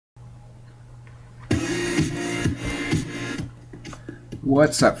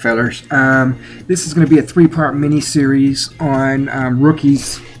What's up, fellers? This is going to be a three-part mini-series on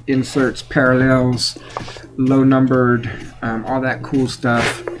rookies, inserts, parallels, low-numbered, all that cool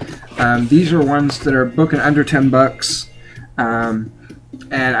stuff. These are ones that are booking under 10 bucks, and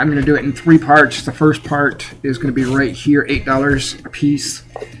I'm going to do it in three parts. The first part is going to be right here, $8 a piece.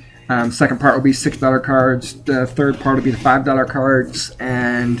 Second part will be $6 cards. The third part will be the $5 cards,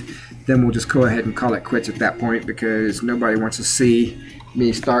 and then we'll just go ahead and call it quits at that point because nobody wants to see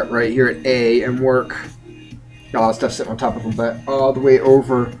me start right here at A and work. Got a lot of stuff sitting on top of them, but all the way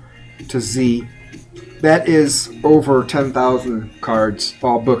over to Z. That is over 10,000 cards,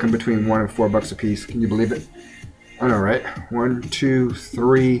 all booking between $1 and $4 a piece. Can you believe it? I know, right? 1, 2,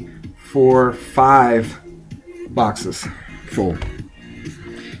 3, 4, 5 boxes full.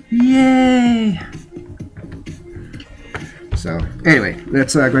 Yay! So anyway,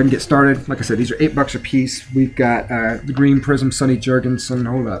 let's go ahead and get started. Like I said, these are $8 a piece. We've got the Green Prism, Sonny Jurgensen.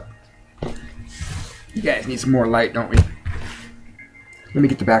 Hold up. You guys need some more light, don't we? Let me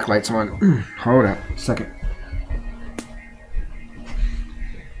get the backlights on. Hold up a second.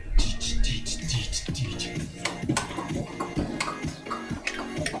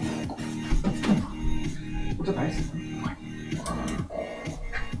 What's up, guys?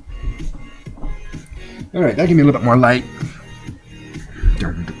 All right, that give me a little bit more light.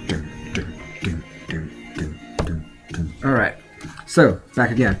 All right, so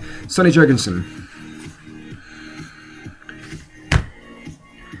back again. Sonny Jurgensen.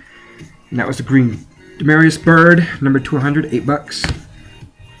 And that was the green. Demarius Bird, number 200, $8.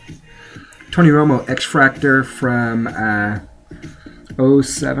 Tony Romo, X-Fractor from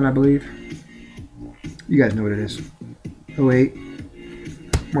 07, I believe. You guys know what it is. 08.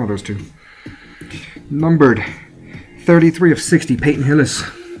 One of those two. Numbered 33 of 60, Peyton Hillis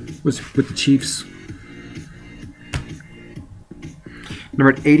was with the Chiefs.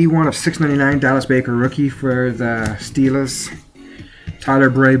 Numbered 81 of 699, Dallas Baker, rookie for the Steelers. Tyler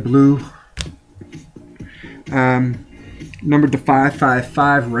Bray, blue. Numbered to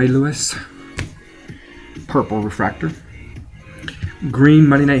 555, Ray Lewis, purple refractor. Green,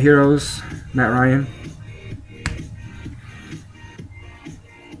 Monday Night Heroes, Matt Ryan.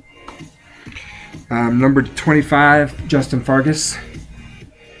 Numbered 25, Justin Fargas.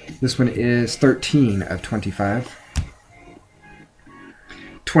 This one is 13 of 25.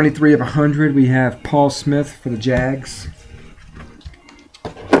 23 of 100, we have Paul Smith for the Jags.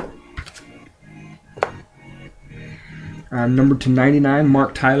 Numbered to 99,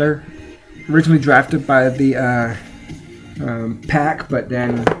 Mark Tyler. Originally drafted by the Pack, but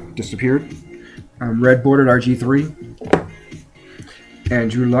then disappeared. Red bordered RG3.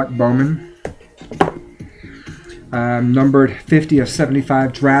 Andrew Luck, Bowman. Numbered 50 of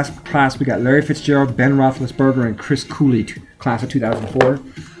 75, draft class, we got Larry Fitzgerald, Ben Roethlisberger, and Chris Cooley, class of 2004.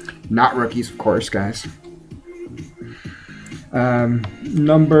 Not rookies, of course, guys.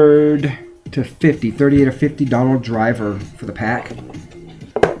 Numbered to 50, 38 of 50, Donald Driver for the Pack.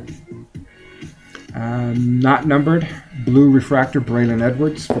 Not numbered, blue refractor, Braylon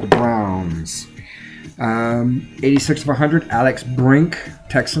Edwards for the Browns. 86 of 100, Alex Brink,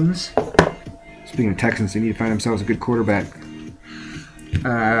 Texans. Speaking of Texans, they need to find themselves a good quarterback.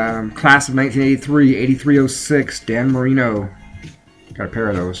 Class of 1983, 8306, Dan Marino. Got a pair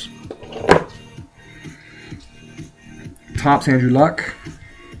of those. Topps, Andrew Luck.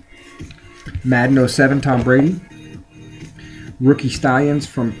 Madden 07, Tom Brady. Rookie Stallions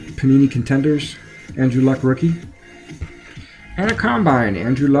from Panini Contenders, Andrew Luck, rookie. And a Combine,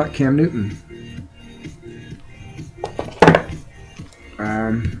 Andrew Luck, Cam Newton.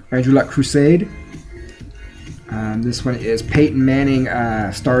 Andrew Luck Crusade. This one is Peyton Manning,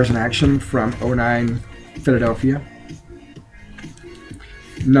 Stars in Action from 09 Philadelphia.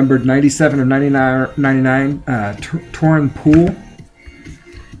 Numbered 97 of 99, Torn Pool.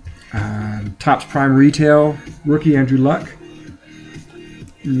 Topps Prime Retail, rookie Andrew Luck.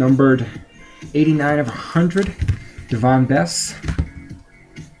 Numbered 89 of 100, Devon Bess.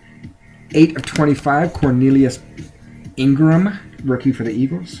 8 of 25, Cornelius Ingram, rookie for the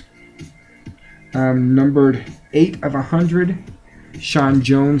Eagles. Numbered 8 of 100, Sean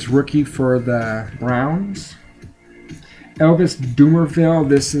Jones, rookie for the Browns. Elvis Dumerville,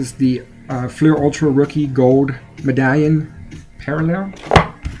 this is the Fleer Ultra rookie gold medallion parallel.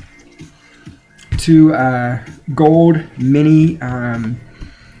 2 gold mini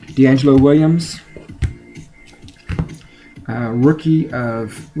D'Angelo Williams. Rookie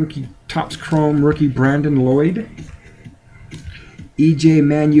Topps Chrome rookie Brandon Lloyd. EJ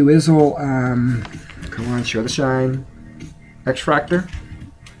Manuizel, come on, show the shine. X-Fractor.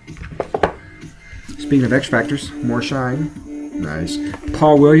 Speaking of X-Factors, more shine. Nice.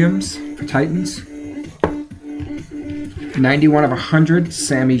 Paul Williams for Titans. 91 of 100,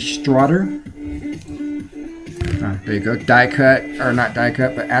 Sammy Stroughter. There you go. Die cut, or not die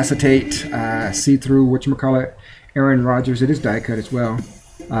cut, but acetate, see-through, whatchamacallit, Aaron Rodgers. It is die cut as well.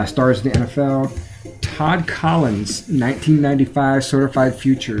 Stars in the NFL. Todd Collins, 1995 Certified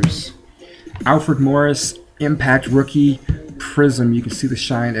Futures. Alfred Morris, Impact Rookie Prism. You can see the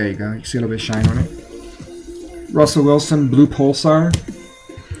shine. There you go. You can see a little bit of shine on it. Russell Wilson, Blue Pulsar.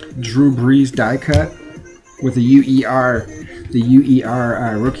 Drew Brees die cut with the UER,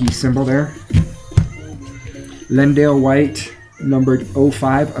 rookie symbol there. Lendale White, numbered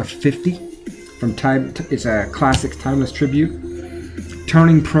 05 of 50 from Time. It's a classic timeless tribute.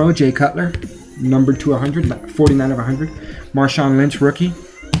 Turning Pro, Jay Cutler, numbered to 100, 49 of 100. Marshawn Lynch rookie.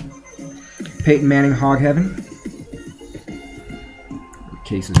 Peyton Manning Hog Heaven. The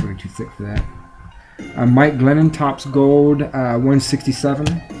case is really too thick for that. Mike Glennon Topps Gold, 167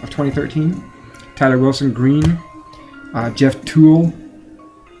 of 2013. Tyler Wilson Green. Jeff Toole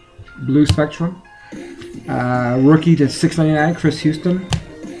Blue Spectrum. Rookie to 699, Chris Houston.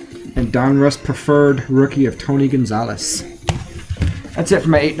 And Don Russ Preferred rookie of Tony Gonzalez. That's it for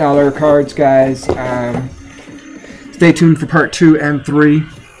my $8 cards, guys. Stay tuned for part 2 and 3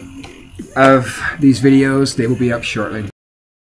 of these videos. They will be up shortly.